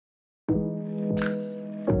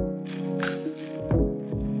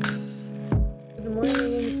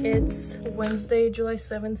It's Wednesday, July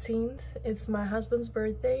 17th. It's my husband's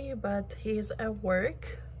birthday, but he is at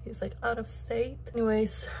work. He's like out of state.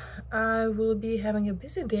 Anyways, I will be having a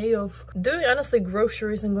busy day of doing honestly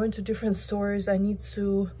groceries and going to different stores. I need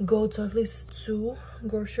to go to at least 2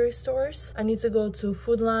 grocery stores. I need to go to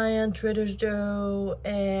Food Lion, Trader Joe,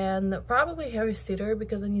 and probably Harris Teeter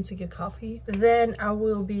because I need to get coffee. Then I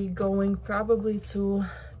will be going probably to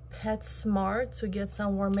PetSmart to get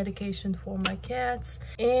some more medication for my cats,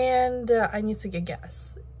 and I need to get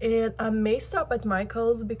gas. And I may stop at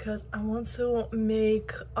Michael's because I want to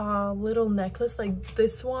make a little necklace like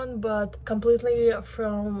this one, but completely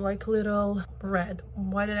from like little red,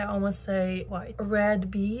 why did I almost say white,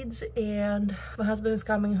 red beads. And my husband is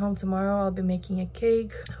coming home tomorrow. I'll be making a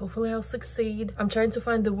cake. Hopefully I'll succeed. I'm trying to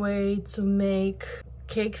find a way to make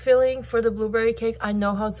cake filling for the blueberry cake. I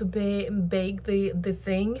know how to bake the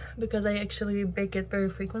thing because I actually bake it very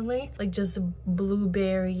frequently, like just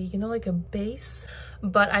blueberry, you know, like a base,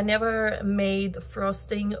 but I never made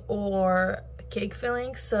frosting or cake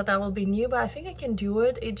filling, so that will be new, but I think I can do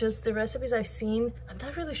it. It just, the recipes I've seen, I'm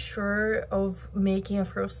not really sure of making a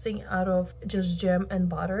frosting out of just jam and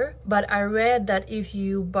butter, but I read that if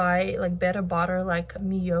you buy like better butter like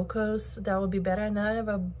Miyoko's, that would be better, and I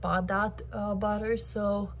never bought that butter,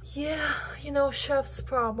 so yeah, you know, chef's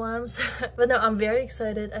problems. But no, I'm very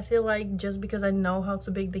excited. I feel like just because I know how to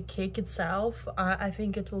bake the cake itself, I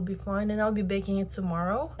think it will be fine, and I'll be baking it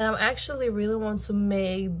tomorrow. And I actually really want to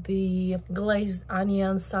make the glazed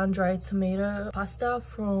onion sun-dried tomato pasta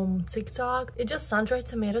from TikTok. It just, sun-dried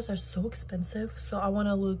tomatoes are so expensive, so I want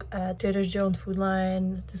to look at Trader Joe and Food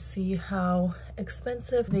Lion to see how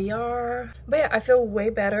expensive they are. But yeah, I feel way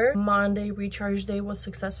better. Monday recharge day was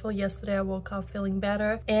successful. Yesterday I woke up feeling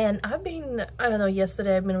better, and I've been, I don't know,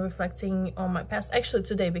 yesterday I've been reflecting on my past, actually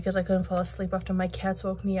today, because I couldn't fall asleep after my cats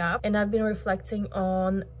woke me up, and I've been reflecting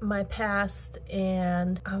on my past,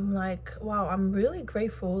 and I'm like, wow, I'm really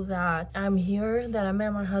grateful that I'm here, that I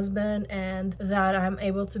met my husband, and that I'm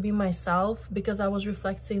able to be myself, because I was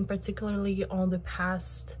reflecting particularly on the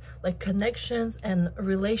past, like connections and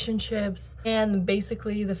relationships, and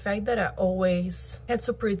basically the fact that I always had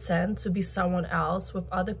to pretend to be someone else with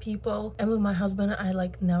other people, and with my husband I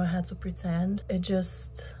like never had to pretend. It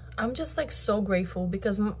just, I'm just like so grateful,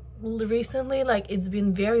 because recently like it's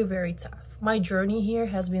been very, very tough. My journey here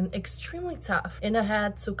has been extremely tough, and I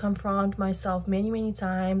had to confront myself many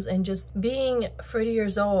times, and just being 30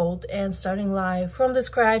 years old and starting life from the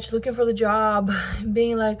scratch, looking for the job,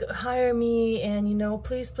 being like, hire me, and you know,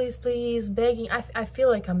 please begging. I feel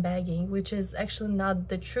like I'm begging, which is actually not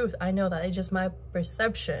the truth. I know that, it's just my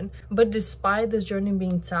perception. But despite this journey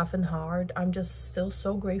being tough and hard, I'm just still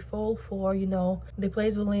so grateful for, you know, the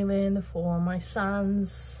place we live in, for my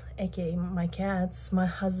sons, aka my cats, my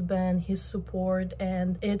husband, his support,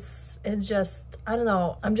 and it's just, I don't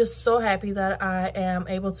know, I'm just so happy that I am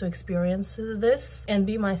able to experience this and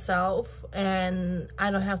be myself, and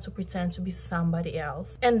I don't have to pretend to be somebody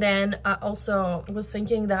else. And then I also was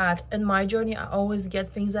thinking that in my journey I always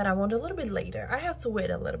get things that I want a little bit later. I have to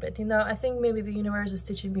wait a little bit, you know. I think maybe the universe is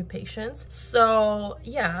teaching me patience. So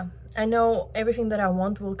yeah, I know everything that I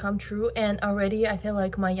want will come true, and already I feel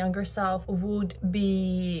like my younger self would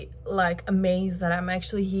be like amazed that I'm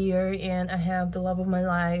actually here and I have the love of my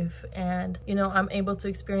life, and you know, I'm able to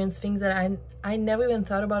experience things that I never even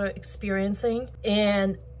thought about experiencing.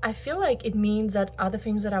 And I feel like it means that other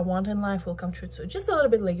things that I want in life will come true too, just a little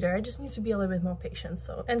bit later. I just need to be a little bit more patient,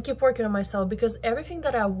 so, and keep working on myself, because everything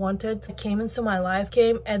that I wanted that came into my life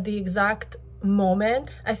came at the exact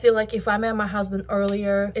moment. I feel like if I met my husband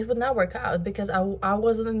earlier, it would not work out, because I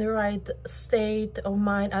wasn't in the right state of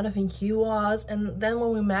mind. I don't think he was, and then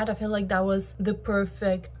when we met, I feel like that was the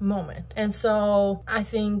perfect moment. And so I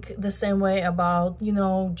think the same way about, you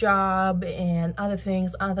know, job and other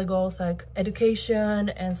things, other goals like education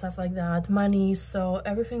and stuff like that, money. So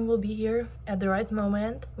everything will be here at the right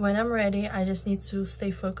moment when I'm ready. I just need to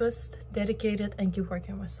stay focused, dedicated, and keep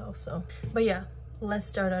working on myself. So, but yeah, let's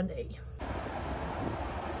start our day.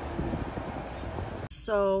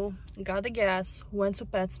 So got the gas, went to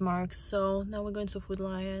PetSmart, so now we're going to Food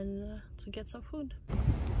Lion to get some food.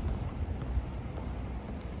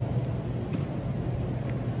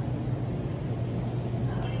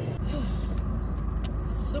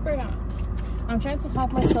 Super hot. I'm trying to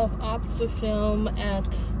hype myself up to film at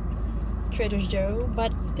Trader Joe,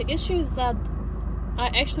 but the issue is that I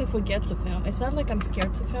actually forget to film. It's not like I'm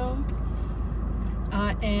scared to film.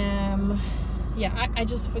 I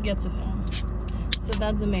just forget to film. So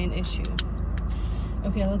that's the main issue.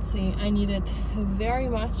 Okay, let's see. I need it very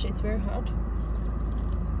much. It's very hot.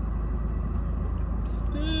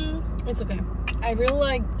 It's okay. I really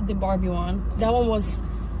like the Barbie one. That one was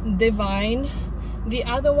divine. The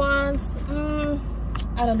other ones,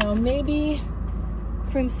 I don't know, maybe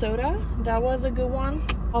cream soda. That was a good one.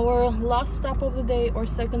 Our last stop of the day, or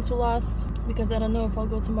second to last, because I don't know if I'll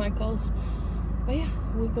go to Michael's. But yeah,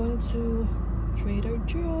 we're going to Trader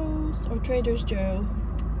Joe's or Trader's Joe.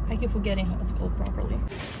 I keep forgetting how it's called properly.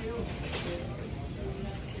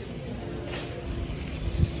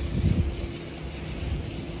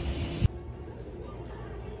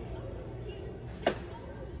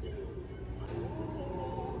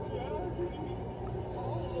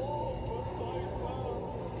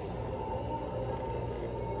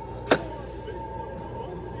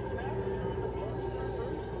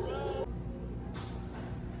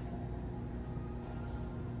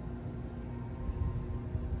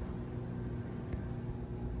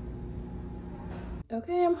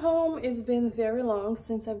 Okay, I'm home. It's been very long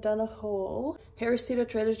since I've done a haul. Harris Teeter,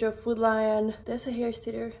 Trader Joe, Food Lion. There's a Harris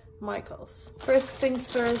Teeter, Michael's. First things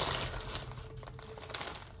first,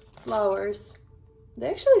 flowers. They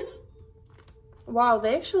actually, wow,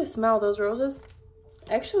 they actually smell, those roses.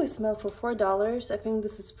 Actually smell for $4. I think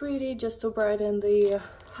this is pretty, just to brighten the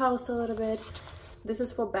house a little bit. This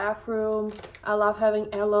is for bathroom. I love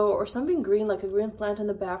having aloe or something green, like a green plant in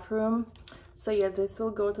the bathroom. So yeah, this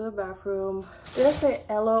will go to the bathroom. Did I say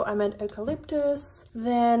aloe? I meant eucalyptus.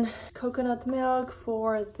 Then coconut milk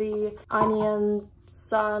for the onion,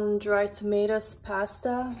 sun-dried tomatoes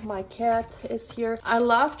pasta. My cat is here. I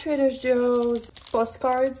love Trader Joe's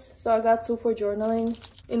postcards, so I got 2 for journaling.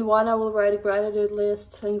 In one, I will write a gratitude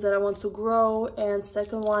list, things that I want to grow. And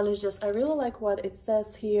second one is just, I really like what it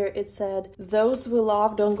says here. It said, those we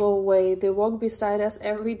love don't go away. They walk beside us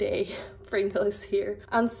every day. Pringle is here.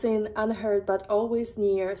 Unseen, unheard, but always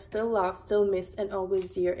near. Still loved, still missed, and always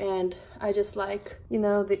dear. And I just like, you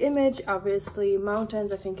know, the image. Obviously,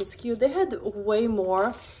 mountains, I think it's cute. They had way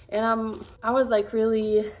more. And I was like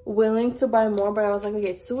really willing to buy more, but I was like,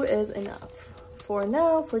 okay, 2 is enough. For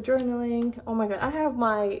now, for journaling. Oh my god, I have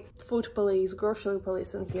my food police, grocery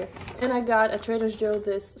police in here. And I got at Trader Joe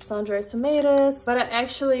this sun-dried tomatoes, but I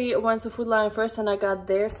actually went to Food Lion first and I got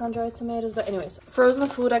their sun-dried tomatoes. But anyways, frozen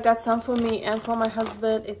food, I got some for me and for my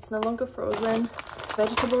husband. It's no longer frozen.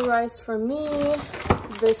 Vegetable rice for me,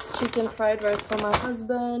 this chicken fried rice for my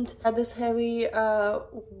husband. I had this heavy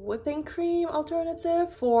whipping cream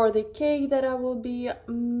alternative for the cake that I will be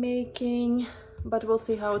making, but we'll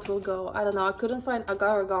see how it will go. I don't know, I couldn't find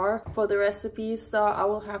agar-agar for the recipe, so I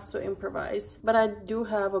will have to improvise, but I do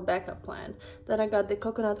have a backup plan. Then I got the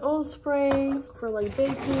coconut oil spray for like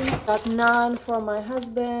baking. Got naan for my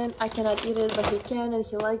husband. I cannot eat it, but he can and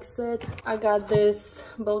he likes it. I got this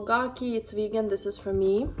bulgogi, it's vegan, this is for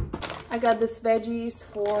me. I got this veggies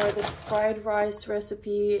for the fried rice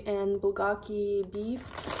recipe and bulgogi beef.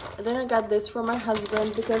 And then I got this for my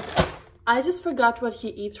husband because I just forgot what he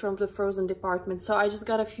eats from the frozen department, so I just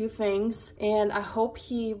got a few things and I hope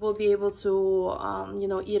he will be able to you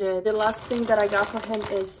know, eat it. The last thing that I got for him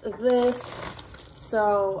is this,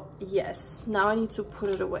 so yes, now I need to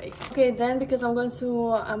put it away. Okay, then because I'm going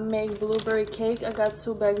to make blueberry cake, I got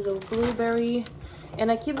 2 bags of blueberry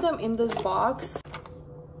and I keep them in this box.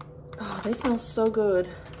 Oh, they smell so good.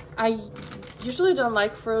 I usually don't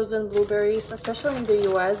like frozen blueberries, especially in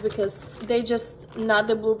the US, because they just not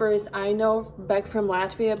the blueberries I know back from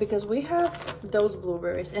Latvia, because we have those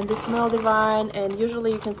blueberries and they smell divine and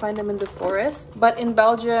usually you can find them in the forest. But in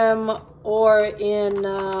Belgium or in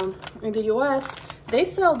the US, they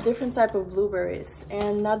sell different type of blueberries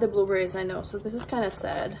and not the blueberries I know, so this is kind of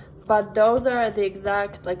sad. But those are the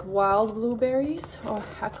exact like wild blueberries or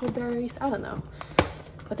huckleberries, I don't know.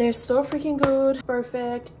 But they're so freaking good,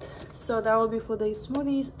 perfect. So that will be for the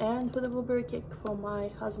smoothies and for the blueberry cake for my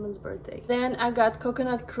husband's birthday. Then I got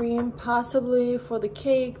coconut cream, possibly for the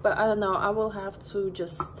cake, but I don't know. I will have to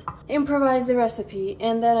just improvise the recipe.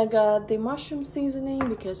 And then I got the mushroom seasoning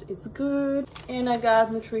because it's good. And I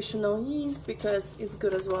got nutritional yeast because it's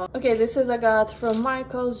good as well. Okay, this is I got from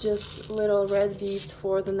Michael's, just little red beads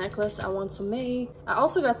for the necklace I want to make. I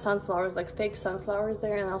also got sunflowers, like fake sunflowers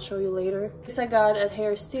there, and I'll show you later. This I got at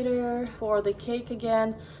Harris Teeter for the cake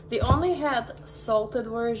again. They only had salted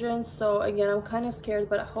versions, so again, I'm kind of scared,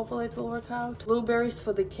 but hopefully it will work out. Blueberries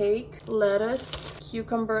for the cake, lettuce,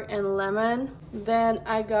 cucumber, and lemon. Then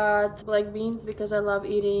I got black beans because I love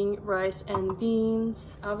eating rice and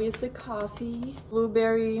beans. Obviously coffee,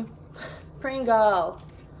 blueberry, Pringle.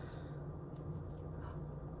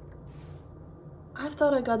 I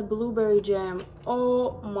thought I got blueberry jam.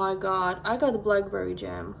 Oh my god, I got blackberry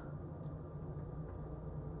jam.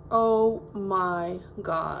 Oh my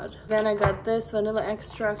god. Then I got this vanilla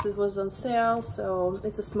extract. It was on sale, so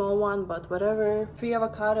it's a small one, but whatever. 3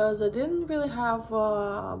 avocados. I didn't really have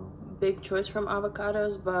a big choice from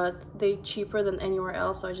avocados, but they cheaper than anywhere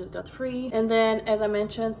else, so I just got 3. And then, as I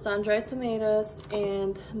mentioned, sun-dried tomatoes,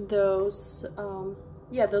 and those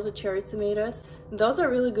yeah, those are cherry tomatoes. Those are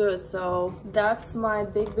really good. So that's my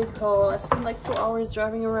big haul. I spent like 2 hours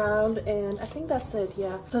driving around, and I think that's it.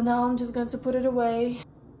 Yeah, so now I'm just going to put it away.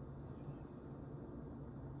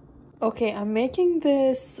 Okay, I'm making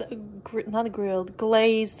this not grilled,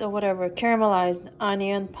 glazed or whatever, caramelized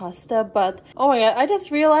onion pasta, but oh my god, I just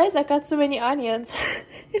realized I got so many onions.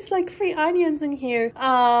 It's like 3 onions in here.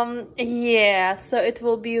 Yeah, so it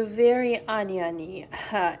will be very oniony,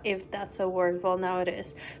 if that's a word. Well, now it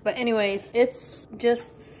is. But anyways, it's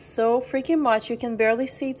just so freaking much. You can barely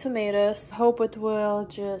see tomatoes. Hope it will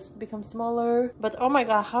just become smaller. But oh my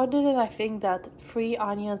god, how did I think that 3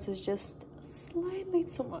 onions is just slightly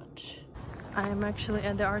too much? I am actually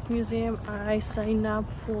at the art museum. I signed up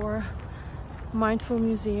for Mindful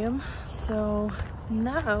Museum, so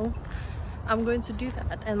now I'm going to do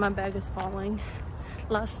that, and my bag is falling.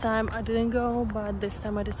 Last time I didn't go, but this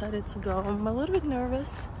time I decided to go. I'm a little bit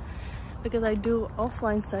nervous because I do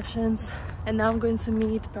offline sessions, and now I'm going to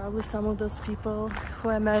meet probably some of those people who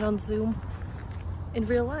I met on Zoom in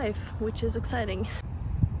real life, which is exciting.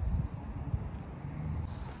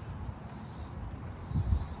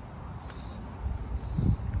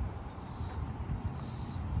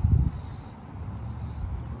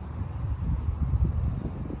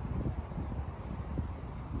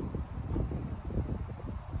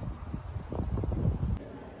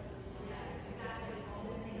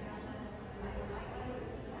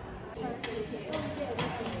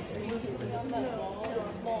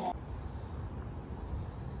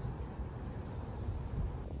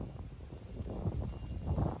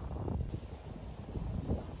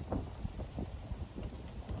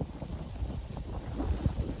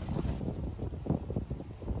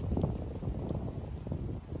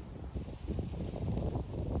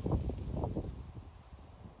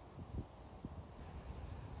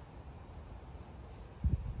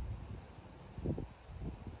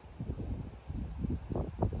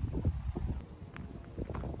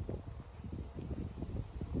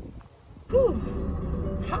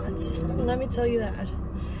 Whew, hot, let me tell you that.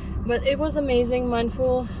 But it was amazing.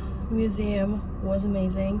 Mindful Museum was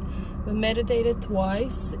amazing. We meditated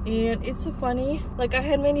twice, and it's so funny. Like, I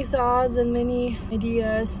had many thoughts and many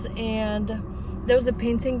ideas, and there was a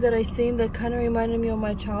painting that I seen that kind of reminded me of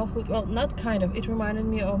my childhood. Well, not kind of, it reminded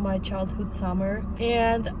me of my childhood summer.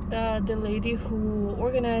 And the lady who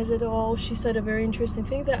organized it all, she said a very interesting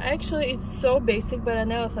thing that actually, it's so basic, but I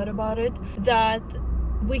never thought about it, that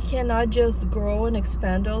we cannot just grow and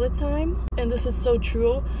expand all the time. And this is so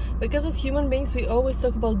true, because as human beings we always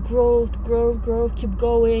talk about growth, keep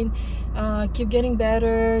going, keep getting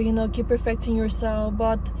better, you know, keep perfecting yourself,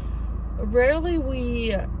 but rarely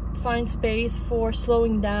we find space for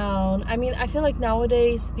slowing down. I mean, I feel like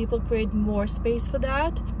nowadays people create more space for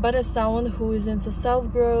that, but as someone who is into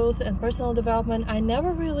self-growth and personal development, I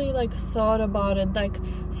never really like thought about it like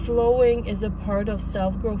slowing is a part of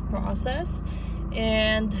self-growth process.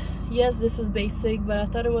 And yes, this is basic, but I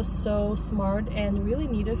thought it was so smart and really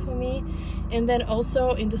needed for me. And then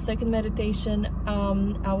also in the second meditation,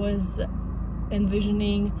 I was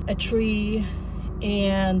envisioning a tree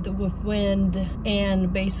and with wind,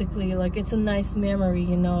 and basically like it's a nice memory,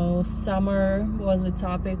 you know. Summer was the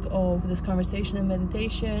topic of this conversation and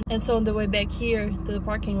meditation. And so on the way back here to the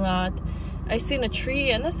parking lot, I seen a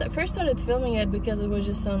tree, and I first started filming it because it was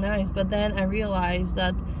just so nice, but then I realized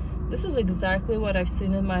that this is exactly what I've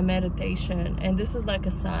seen in my meditation, and this is like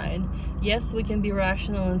a sign. Yes, we can be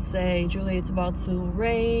rational and say, Julie, it's about to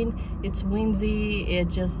rain, it's windy,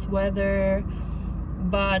 it's just weather,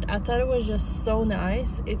 but I thought it was just so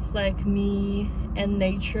nice. It's like me and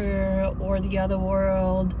nature or the other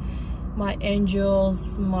world. My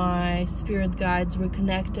angels, my spirit guides were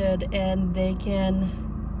connected, and they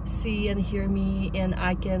can see and hear me, and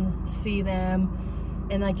I can see them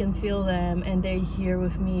and I can feel them, and they're here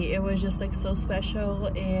with me. It was just like so special,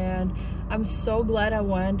 and I'm so glad I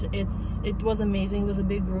went. It was amazing. It was a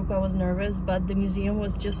big group. I was nervous, but the museum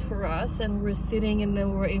was just for us, and we're sitting, and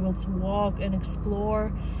then we were able to walk and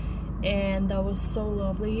explore, and that was so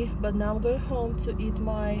lovely. But now I'm going home to eat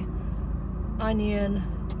my onion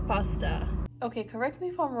pasta. Okay, correct me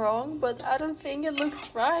if I'm wrong, but I don't think it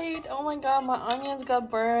looks right. Oh my god, my onions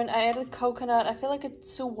got burned. I added coconut. I feel like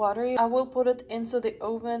it's too watery. I will put it into the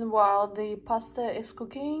oven while the pasta is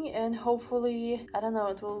cooking, and hopefully, I don't know,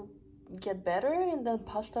 it will get better, and then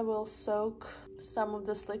pasta will soak some of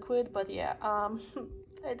this liquid, but yeah,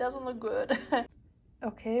 it doesn't look good.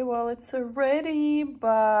 Okay, well, it's ready,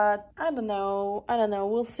 but I don't know,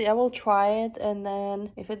 we'll see. I will try it, and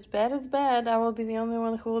then if it's bad, it's bad. I will be the only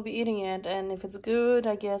one who will be eating it, and if it's good,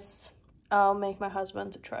 I guess I'll make my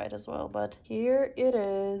husband to try it as well. But here it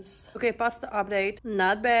is. Okay, pasta update.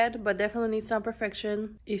 Not bad, but definitely needs some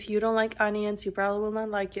perfection. If you don't like onions, you probably will not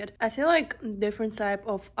like it. I feel like different type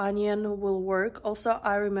of onion will work. Also,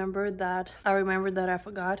 I remembered that I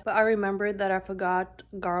forgot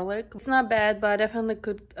garlic. It's not bad, but I definitely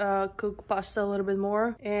could cook pasta a little bit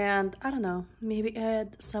more. And I don't know, maybe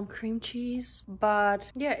add some cream cheese. But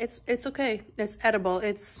yeah, it's okay. It's edible.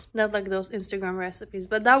 It's not like those Instagram recipes,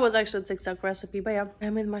 but that was actually a TikTok recipe. But yeah,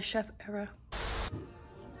 I'm in my chef era.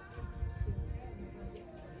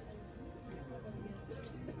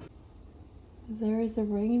 There is a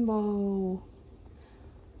rainbow.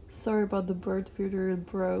 Sorry about the bird feeder, it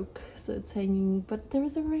broke, so it's hanging, but there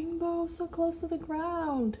is a rainbow so close to the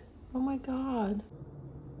ground. Oh my god.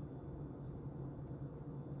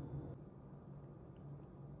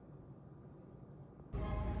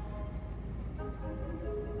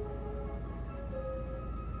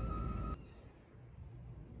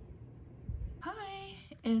 Hi,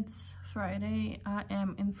 it's Friday. I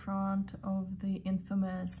am in front of the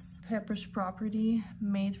infamous Pepper's property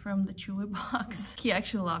made from the Chewy box. He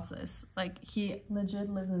actually loves this. Like, he legit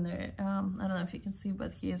lives in there. I don't know if you can see,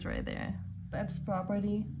 but he is right there. Pep's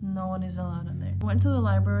property, no one is allowed in there. Went to the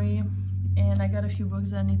library and I got a few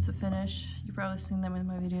books that I need to finish. You've probably seen them in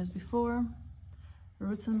my videos before.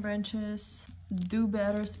 Roots and Branches, Do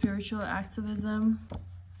Better, Spiritual Activism.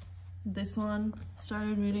 This one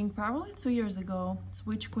started reading probably 2 years ago. It's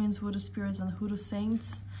Witch Queens, Voodoo Spirits, and Hoodoo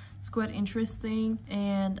Saints. It's quite interesting,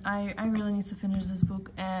 and I really need to finish this book,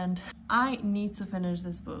 and I need to finish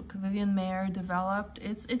this book. Vivian Mayer developed.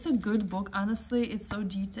 It's a good book, honestly. It's so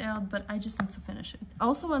detailed, but I just need to finish it. I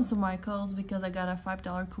also went to Michael's because I got a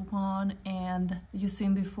 $5 coupon, and you've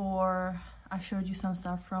seen before I showed you some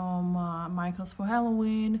stuff from Michael's for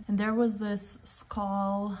Halloween, and there was this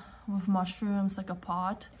skull with mushrooms, like a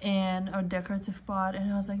pot and a decorative pot,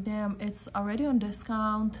 and I was like, damn, it's already on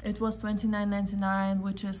discount. It was $29.99,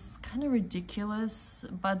 which is kind of ridiculous,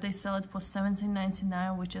 but they sell it for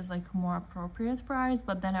 $17.99, which is like more appropriate price.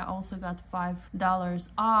 But then I also got $5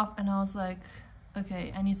 off, and I was like,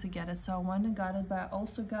 okay, I need to get it. So I went and got it, but I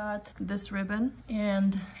also got this ribbon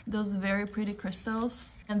and those very pretty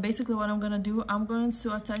crystals. And basically what I'm gonna do, I'm going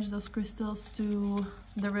to attach those crystals to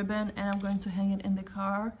the ribbon, and I'm going to hang it in the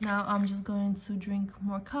car. Now I'm just going to drink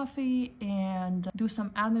more coffee and do some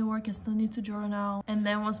admin work. I still need to journal, and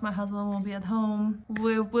then once my husband will be at home,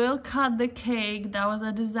 we will cut the cake. That was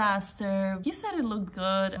a disaster. He said it looked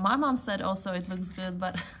good. My mom said also it looks good,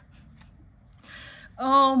 but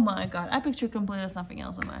oh my god, I pictured completely something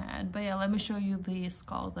else in my head. But yeah, let me show you the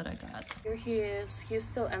skull that I got. Here he is. He's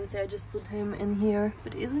still empty. I just put him in here,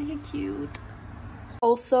 but isn't he cute?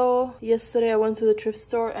 Also, yesterday I went to the thrift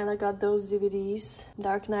store and I got those DVDs.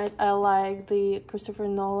 Dark Knight, I like the Christopher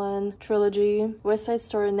Nolan trilogy. West Side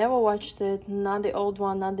Story, never watched it. Not the old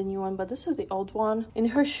one, not the new one, but this is the old one. In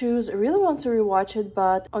Her Shoes, I really want to rewatch it,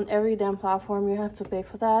 but on every damn platform you have to pay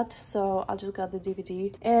for that. So I just got the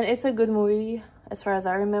DVD. And it's a good movie, as far as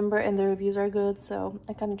I remember, and the reviews are good, so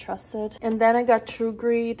I kind of trust it. And then I got True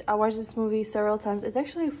Grit. I watched this movie several times. It's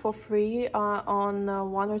actually for free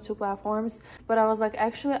on 1 or 2 platforms, but I was like,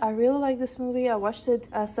 actually, I really like this movie. I watched it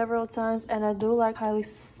several times, and I do like Hailey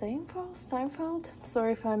Steinfeld.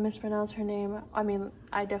 Sorry if I mispronounce her name. I mean,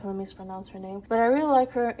 I definitely mispronounce her name, but I really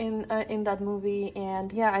like her in that movie.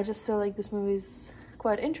 And yeah, I just feel like this movie's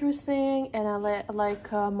quite interesting, and I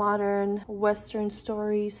like modern Western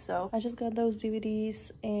stories, so I just got those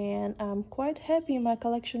DVDs, and I'm quite happy. My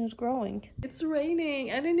collection is growing. It's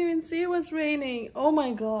raining. I didn't even see it was raining. Oh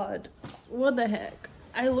my god, what the heck.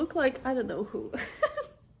 I look like I don't know who.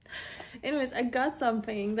 Anyways, I got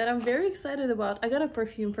something that I'm very excited about. I got a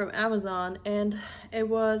perfume from Amazon, and it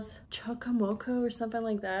was Chocomoco or something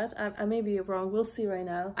like that. I may be wrong. We'll see right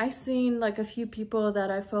now. I've seen like a few people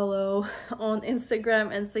that I follow on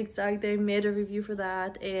Instagram and TikTok. They made a review for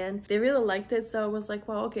that, and they really liked it. So I was like,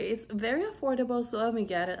 wow, okay, it's very affordable, so let me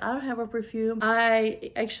get it. I don't have a perfume.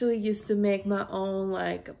 I actually used to make my own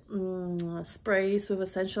like sprays with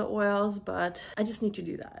essential oils, but I just need to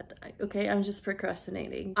do that. Okay, I'm just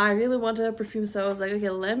procrastinating. I really wanted a perfume, so I was like, okay,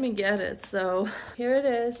 let me get it. So here it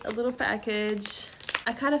is, a little package.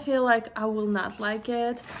 I kind of feel like I will not like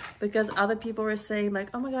it because other people were saying like,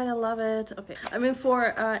 oh my god, I love it. Okay, I mean,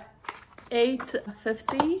 for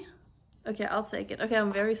 $8.50. Okay, I'll take it. Okay,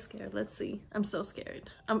 I'm very scared. Let's see. I'm so scared.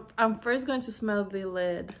 I'm first going to smell the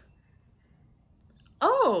lid.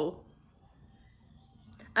 Oh!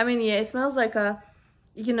 I mean, yeah, it smells like a,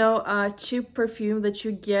 you know, a cheap perfume that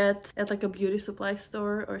you get at like a beauty supply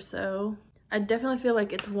store or so. I definitely feel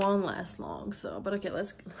like it won't last long, so, but okay,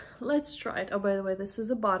 let's try it. Oh, by the way, this is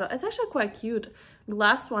a bottle. It's actually quite cute.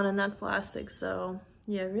 Glass one and not plastic, so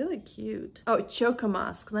yeah, really cute. Oh, Choco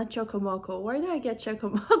Mask, not Chocomoco. Where did I get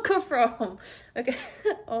Chocomoco from? Okay.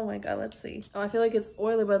 Oh my god, let's see. Oh, I feel like it's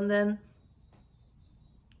oily, but then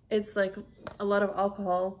it's like a lot of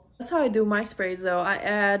alcohol. That's how I do my sprays though. I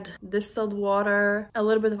add distilled water, a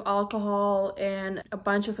little bit of alcohol, and a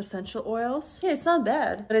bunch of essential oils. Yeah, it's not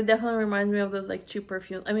bad, but it definitely reminds me of those like cheap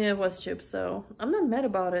perfumes. I mean, it was cheap, so I'm not mad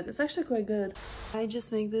about it. It's actually quite good. I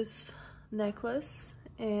just made this necklace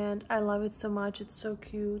and I love it so much. It's so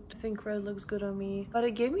cute. I think red looks good on me, but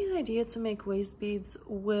it gave me the idea to make waist beads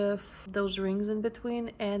with those rings in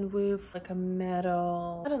between and with like a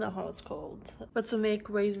metal, I don't know how it's called, but to make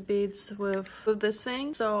waist beads with this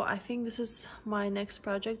thing. So I think this is my next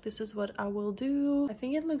project. This is what I will do. I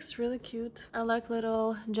think it looks really cute. I like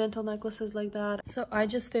little gentle necklaces like that. So I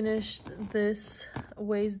just finished this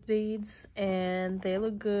waist beads and they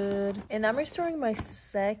look good, and I'm restoring my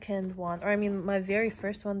second one, or I mean my very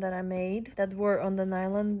first one that I made that were on the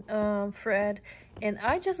nylon thread, and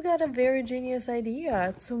I just got a very genius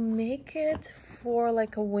idea to make it for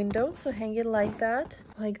like a window, so hang it like that,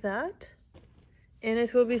 and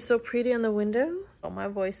it will be so pretty on the window. Oh, my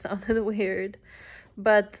voice sounded weird,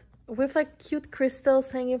 but with like cute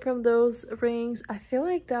crystals hanging from those rings, I feel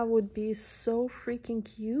like that would be so freaking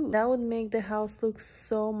cute. That would make the house look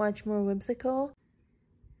so much more whimsical.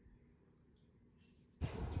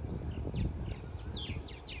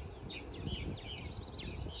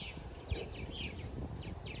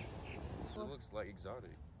 It looks like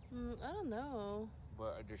exotic. I don't know.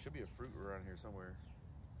 But there should be a fruit around here somewhere.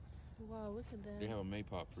 Wow, look at that. They have a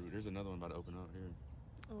maypop fruit. There's another one about to open up here.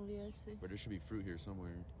 Oh yeah, I see. But there should be fruit here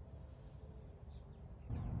somewhere.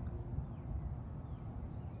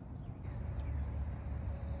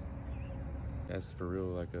 That's for real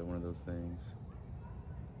like one of those things.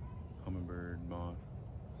 Hummingbird moth.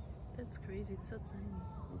 That's crazy, it's so tiny.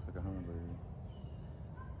 Looks like a hummingbird.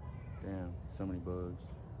 Damn, so many bugs.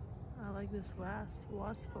 I like this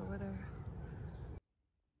wasp or whatever.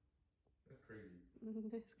 That's crazy.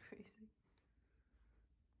 That's crazy.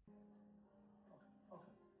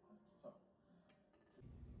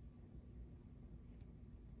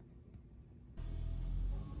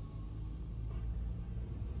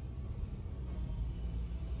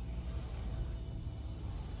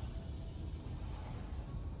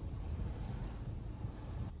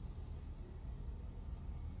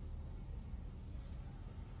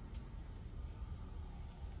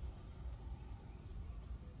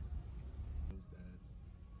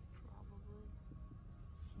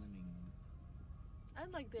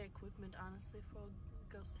 I like the equipment honestly for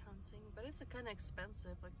ghost hunting, but it's kind of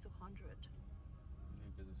expensive, like 200. Yeah,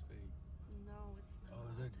 because it's fake. No, it's not.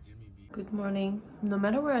 Oh, is that Jimmy B? Good morning. No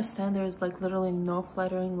matter where I stand, there's like literally no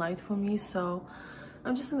flattering light for me, so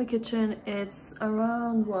I'm just in the kitchen. It's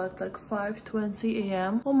around what, like 5:20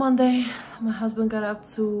 a.m. on Monday. My husband got up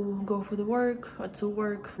to go for the work, or to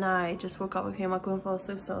work, and I just woke up with him. I couldn't fall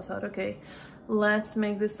asleep, so I thought, okay, let's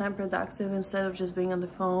make this time productive instead of just being on the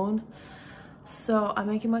phone. So I'm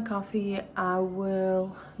making my coffee. I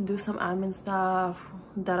will do some admin stuff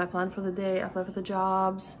that I planned for the day. I applied for the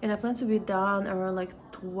jobs, and I plan to be done around like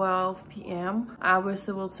 12 p.m. I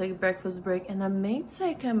obviously will take breakfast break, and I may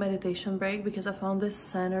take a meditation break because I found this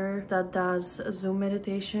center that does Zoom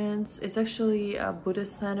meditations. It's actually a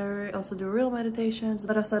Buddhist center. I also do real meditations,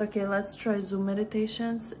 but I thought, okay, let's try Zoom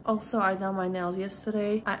meditations. Also, I done my nails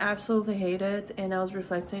yesterday. I absolutely hate it, and I was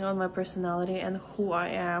reflecting on my personality and who I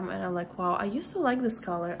am, and I'm like, wow, I used to like this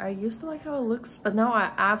color. I used to like how it looks, but now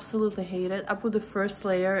I absolutely hate it. I put the first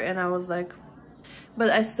layer and I was like, but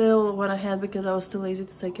I still went ahead because I was too lazy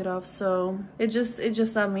to take it off. So it's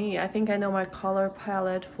just not me. I think I know my color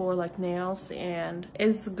palette for like nails, and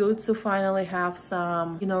it's good to finally have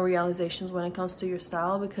some, you know, realizations when it comes to your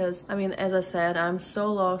style, because I mean, as I said, I'm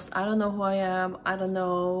so lost. I don't know who I am. I don't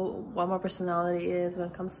know what my personality is when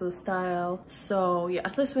it comes to the style. So yeah,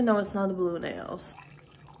 at least we know it's not blue nails.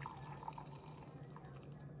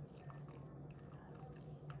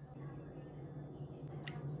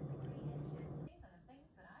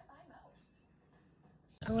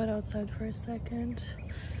 I went outside for a second.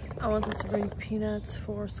 I wanted to bring peanuts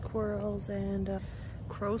for squirrels and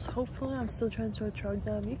crows. Hopefully, I'm still trying to attract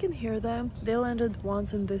them. You can hear them. They landed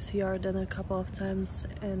once in this yard and a couple of times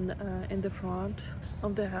in the front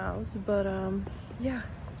of the house. But yeah,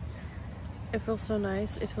 it feels so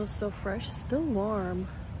nice. It feels so fresh. Still warm.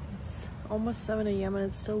 It's almost 7 a.m. and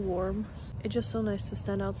it's still warm. It's just so nice to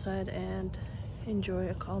stand outside and enjoy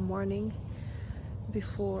a calm morning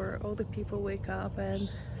before all the people wake up and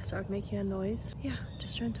start making a noise. Yeah,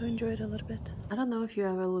 just trying to enjoy it a little bit. I don't know if you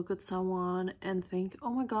ever look at someone and think,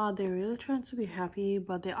 oh my god, they're really trying to be happy,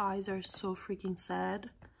 but their eyes are so freaking sad.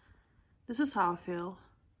 This is how I feel.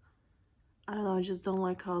 I don't know, I just don't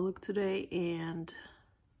like how I look today, and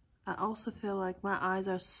I also feel like my eyes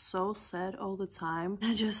are so sad all the time.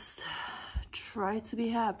 I just try to be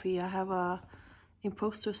happy. I have a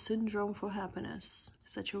imposter syndrome for happiness.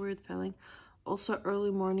 Such a weird feeling. Also,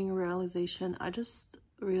 early morning realization. I just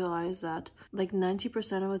realized that like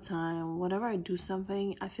 90% of the time, whenever I do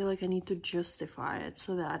something, I feel like I need to justify it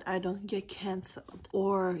so that I don't get canceled,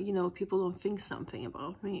 or you know, people don't think something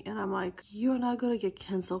about me. And I'm like, you're not gonna get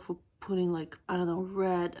canceled for putting like, I don't know,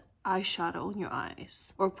 red eyeshadow on your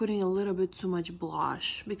eyes, or putting a little bit too much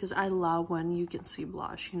blush, because I love when you can see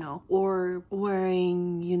blush, you know, or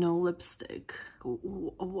wearing, you know, lipstick.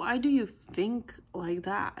 Why do you think like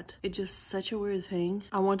that? It's just such a weird thing.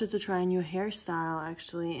 I wanted to try a new hairstyle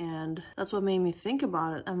actually, and that's what made me think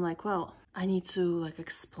about it. I'm like, well, I need to like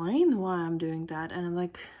explain why I'm doing that, and I'm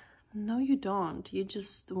like, no, you don't. You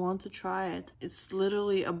just want to try it. It's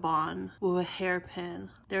literally a bun with a hairpin.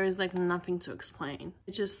 There is like nothing to explain.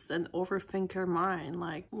 It's just an overthinker mind.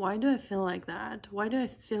 Like, why do I feel like that? Why do I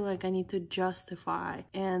feel like I need to justify?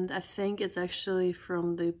 And I think it's actually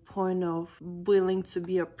from the point of willing to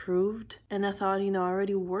be approved. And I thought, you know, I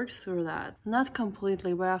already worked through that. Not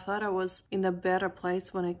completely, but I thought I was in a better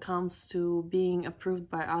place when it comes to being approved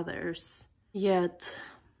by others. Yet,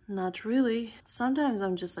 not really. Sometimes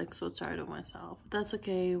I'm just like so tired of myself. That's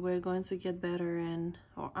okay. We're going to get better,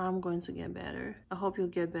 or I'm going to get better. I hope you'll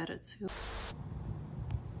get better too.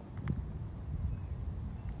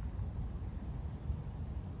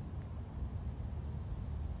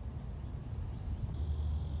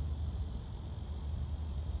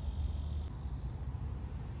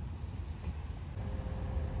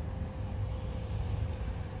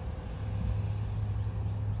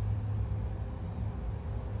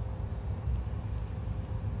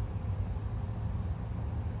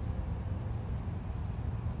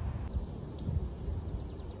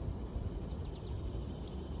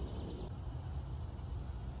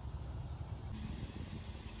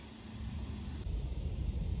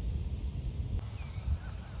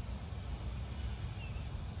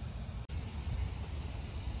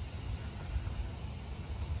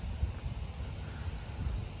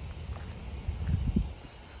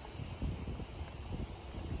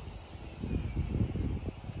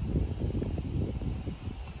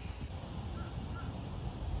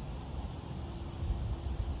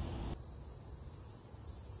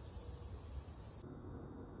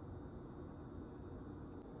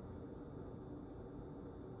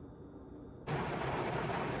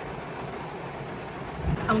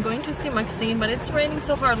 I'm going to see Maxine, but it's raining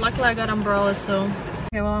so hard. Luckily I got umbrella, so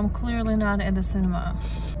okay, well, I'm clearly not at the cinema.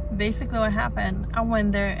 Basically what happened, I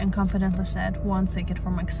went there and confidently said 1 ticket for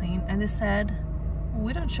Maxine, and they said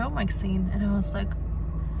we don't show Maxine, and I was like,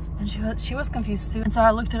 and she was confused too. And so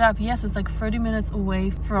I looked it up. Yes, it's like 30 minutes away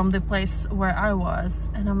from the place where I was,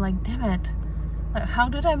 and I'm like, damn it, like, how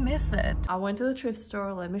did I miss it? I went to the thrift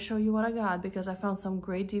store. Let me show you what I got, because I found some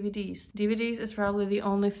great DVDs. DVDs is probably the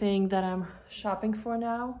only thing that I'm shopping for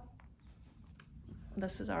now.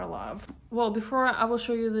 This is our love. Well, before I will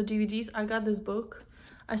show you the DVDs, I got this book.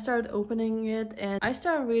 I started opening it and I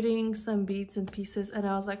started reading some bits and pieces, and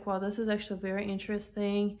I was like, wow, this is actually very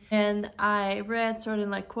interesting. And I read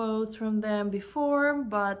certain like quotes from them before,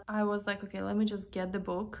 but I was like, okay, let me just get the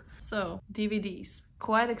book. So DVDs,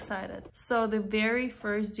 quite excited. So the very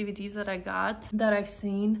first DVDs that I got that I've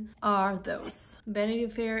seen are those, Vanity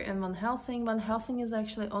Fair and Van Helsing. Van Helsing is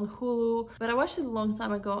actually on Hulu, but I watched it a long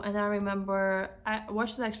time ago, and I remember I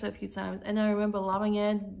watched it actually a few times, and I remember loving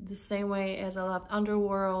it the same way as I loved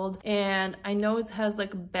Underworld. And I know it has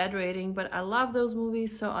like a bad rating, but I love those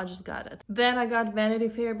movies, so I just got it. Then I got Vanity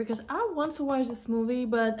Fair because I want to watch this movie,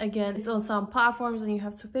 but again, it's on some platforms and you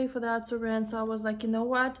have to pay for that to rent. So I was like, you know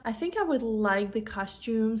what, I think I would like the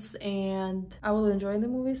costumes and I will enjoy the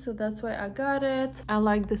movie, so that's why I got it. I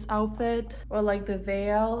like this outfit, or like the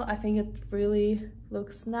veil. I think it really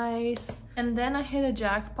looks nice. And then I hit a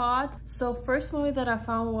jackpot. So first movie that I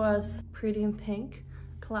found was Pretty in Pink.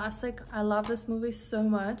 Classic. I love this movie so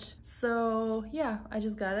much. So yeah, I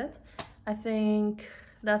just got it. I think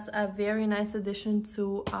that's a very nice addition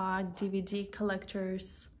to our DVD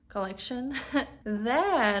collector's collection.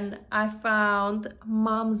 Then I found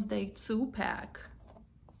Mom's Day 2-pack,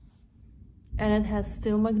 and it has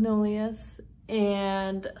Steel Magnolias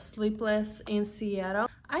and Sleepless in Seattle.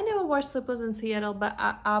 I never watched Sleepless in Seattle, but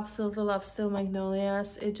I absolutely love Steel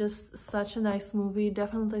Magnolias. It's just such a nice movie.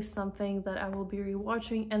 Definitely something that I will be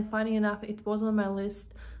rewatching. And funny enough, it was on my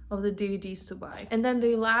list of the DVDs to buy. And then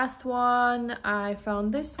the last one, I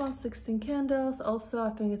found this one, 16 Candles. Also,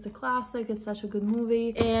 I think it's a classic. It's such a good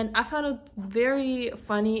movie. And I found it very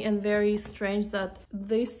funny and very strange that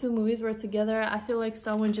these two movies were together. I feel like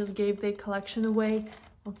someone just gave their collection away.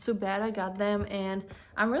 Well, too bad I got them, and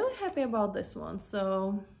I'm really happy about this one.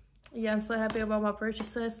 So yeah, I'm so happy about my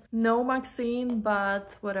purchases. No Maxine,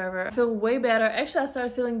 but whatever. I feel way better. Actually, I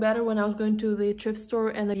started feeling better when I was going to the thrift store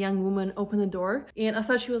and a young woman opened the door. And I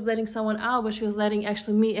thought she was letting someone out, but she was letting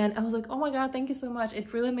actually me in. I was like, oh my God, thank you so much.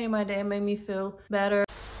 It really made my day, made me feel better.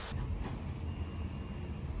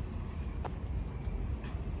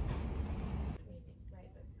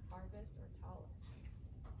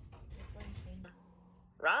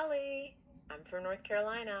 Raleigh, I'm from North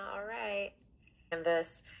Carolina, all right.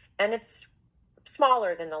 And it's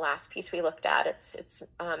smaller than the last piece we looked at. It's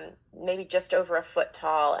maybe just over a foot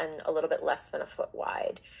tall and a little bit less than a foot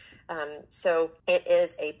wide. So it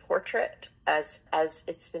is a portrait, as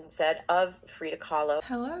it's been said, of Frida Kahlo.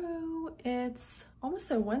 Hello, it's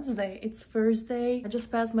almost a Wednesday. It's Thursday. I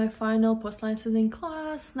just passed my final post-line student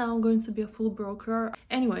class. Now I'm going to be a full broker.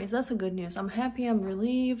 Anyways, that's a good news. I'm happy, I'm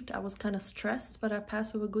relieved. I was kind of stressed, but I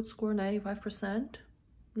passed with a good score, 95%.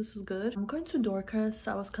 This is good. I'm going to Dorcas.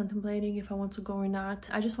 I was contemplating if I want to go or not.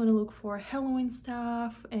 I just want to look for Halloween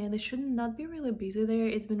stuff, and it should not be really busy there.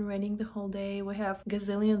 It's been raining the whole day. We have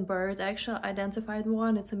gazillion birds. I actually identified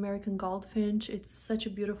one. It's American goldfinch. It's such a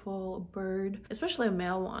beautiful bird, especially a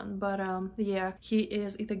male one. But yeah, he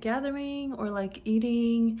is either gathering or like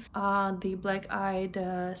eating the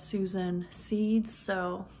black-eyed Susan seeds,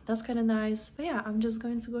 so that's kind of nice. But yeah, I'm just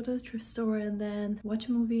going to go to the thrift store and then watch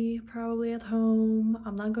a movie, probably at home.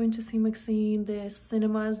 I'm not going to see Maxine. The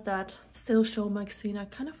cinemas that still show Maxine are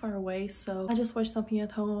kind of far away, so I just watch something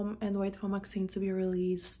at home and wait for Maxine to be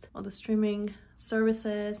released on the streaming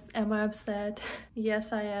services. Am I upset?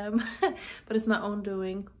 Yes, I am. But it's my own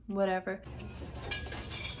doing. Whatever.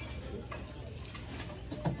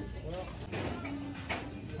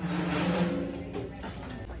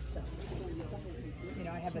 You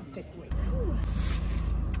know, I have a thick weight.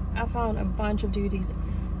 I found a bunch of DVDs.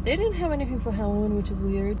 They didn't have anything for Halloween, which is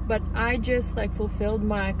weird, but I just like fulfilled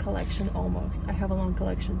my collection almost. I have a long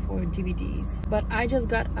collection for DVDs, but I just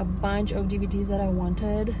got a bunch of DVDs that I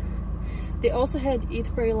wanted. They also had Eat,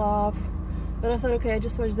 Pray, Love, but I thought, okay, I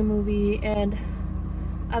just watched the movie, and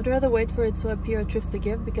I'd rather wait for it to appear at Thrift to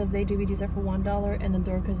Give because their DVDs are for $1 and at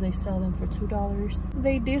Dorcas they sell them for $2.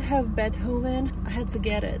 They did have Beethoven. I had to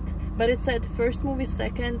get it, but it said first movie,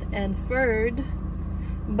 second, and third.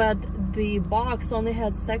 But the box only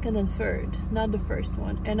had second and third, not the first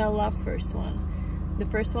one, and I love first one. The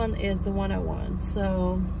first one is the one I want,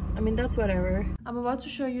 so I mean, that's whatever. I'm about to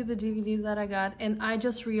show you the DVDs that I got, and I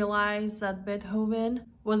just realized that Beethoven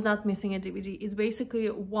was not missing a DVD. It's basically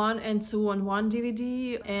 1 and 2 on one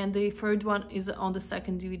DVD, and the third one is on the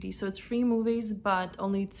second DVD. So it's 3 movies, but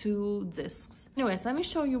only 2 discs. Anyways, let me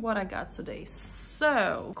show you what I got today.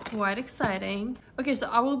 So, quite exciting. Okay, so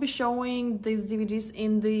I will be showing these DVDs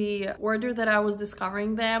in the order that I was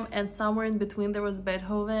discovering them, and somewhere in between there was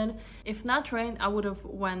Beethoven. If not Rain, I would have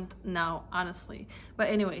went now, honestly. But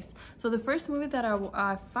anyways, so the first movie that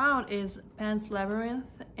I found is Pan's Labyrinth,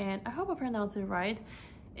 and I hope I pronounced it right.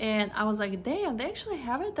 And I was like, damn, they actually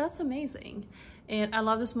have it? That's amazing. And I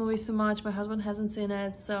love this movie so much. My husband hasn't seen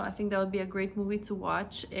it, so I think that would be a great movie to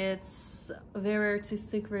watch. It's very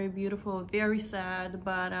artistic, very beautiful, very sad,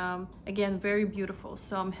 but again, very beautiful.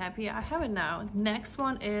 So I'm happy I have it now. Next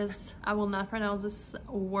one is, I will not pronounce this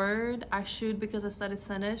word. I should because I studied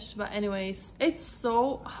Spanish, but anyways, it's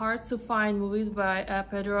so hard to find movies by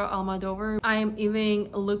Pedro Almodovar. I am even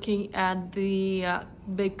looking at the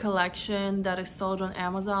big collection that is sold on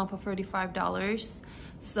Amazon for $35.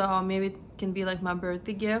 So maybe it can be like my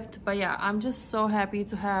birthday gift. But yeah, I'm just so happy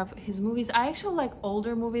to have his movies. I actually like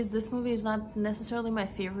older movies. This movie is not necessarily my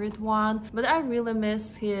favorite one, but I really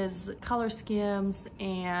miss his color schemes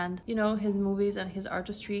and, you know, his movies and his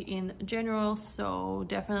artistry in general. So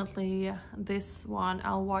definitely this one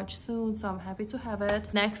I'll watch soon, so I'm happy to have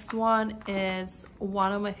it. Next one is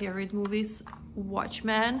one of my favorite movies,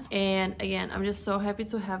 Watchmen, and again, I'm just so happy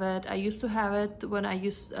to have it. I used to have it when I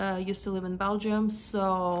used to live in Belgium,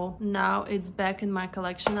 so now it's back in my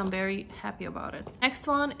collection. I'm very happy about it. Next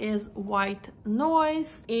one is White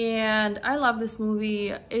Noise, and I love this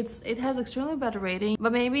movie. It has extremely bad rating,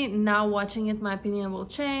 but maybe now watching it my opinion will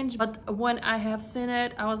change. But when I have seen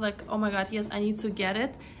it, I was like, oh my god, yes, I need to get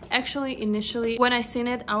it. Actually, initially when I seen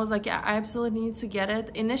it, I was like, yeah, I absolutely need to get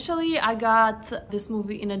it. Initially I got this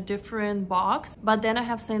movie in a different box, but then I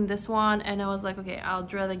have seen this one and I was like, okay,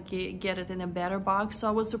 I'd rather get it in a better box. So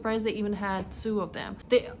I was surprised they even had 2 of them.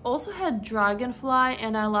 They also had Dragonfly,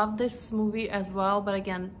 and I love this movie as well, but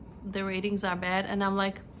again, the ratings are bad, and I'm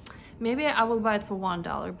like, maybe I will buy it for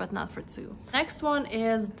 $1, but not for 2. Next one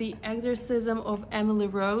is The Exorcism of Emily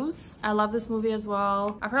Rose. I love this movie as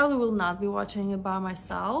well. I probably will not be watching it by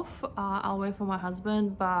myself. I'll wait for my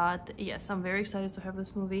husband, but yes, I'm very excited to have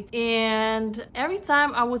this movie. And every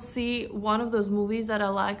time I would see one of those movies that I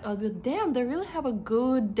like, I'd be, damn, they really have a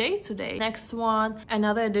good day today. Next one,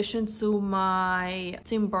 another addition to my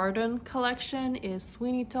Tim Burton collection, is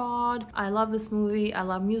Sweeney Todd. I love this movie. I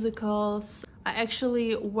love musicals. I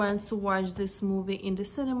actually went to watch this movie in the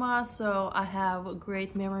cinema, so I have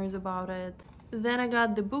great memories about it. Then I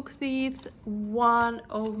got The Book Thief, one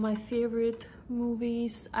of my favorite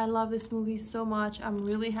movies. I love this movie so much. I'm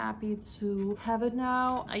really happy to have it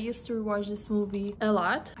now. I used to rewatch this movie a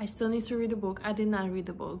lot. I still need to read the book. I did not read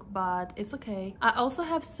the book, but it's okay. I also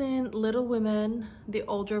have seen Little Women, the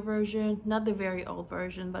older version, not the very old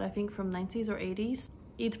version, but I think from 90s or 80s.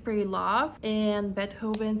 Eat, Pray, Love, and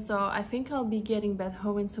Beethoven. So I think I'll be getting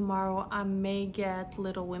Beethoven tomorrow. I may get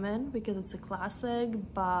Little Women because it's a classic,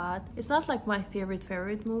 but it's not like my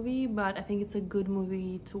favorite movie, but I think it's a good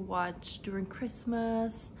movie to watch during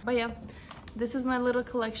Christmas. But yeah, this is my little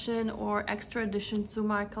collection, or extra addition to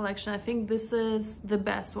my collection. I think this is the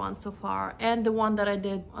best one so far, and the one that I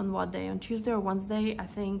did on what day, on Tuesday or Wednesday, I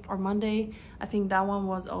think, or Monday, I think that one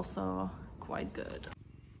was also quite good.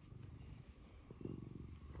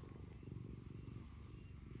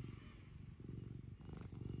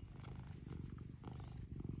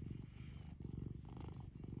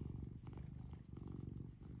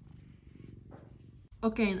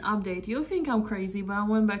 Okay, an update. You'll think I'm crazy, but I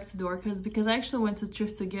went back to Dorcas because I actually went to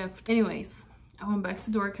Thrift to Gift. Anyways, I went back to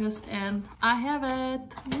Dorcas and I have it.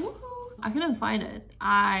 Woo! I couldn't find it.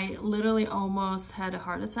 I literally almost had a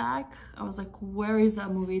heart attack. I was like, where is that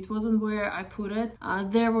movie? It wasn't where I put it.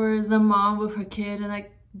 There was a mom with her kid, and I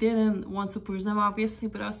didn't want to push them, obviously,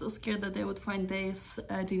 but I was so scared that they would find this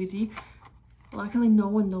DVD. Luckily, no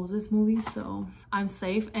one knows this movie, so I'm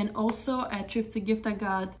safe. And also at Thrift to Gift, I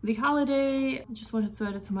got The Holiday. I just wanted to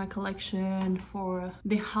add it to my collection for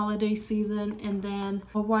the holiday season. And then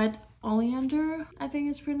White Oleander, I think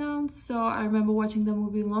it's pronounced. So I remember watching the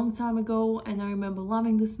movie a long time ago, and I remember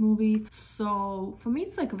loving this movie. So for me,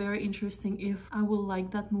 it's like very interesting if I will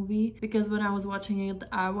like that movie, because when I was watching it,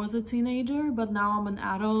 I was a teenager, but now I'm an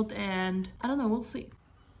adult, and I don't know, we'll see.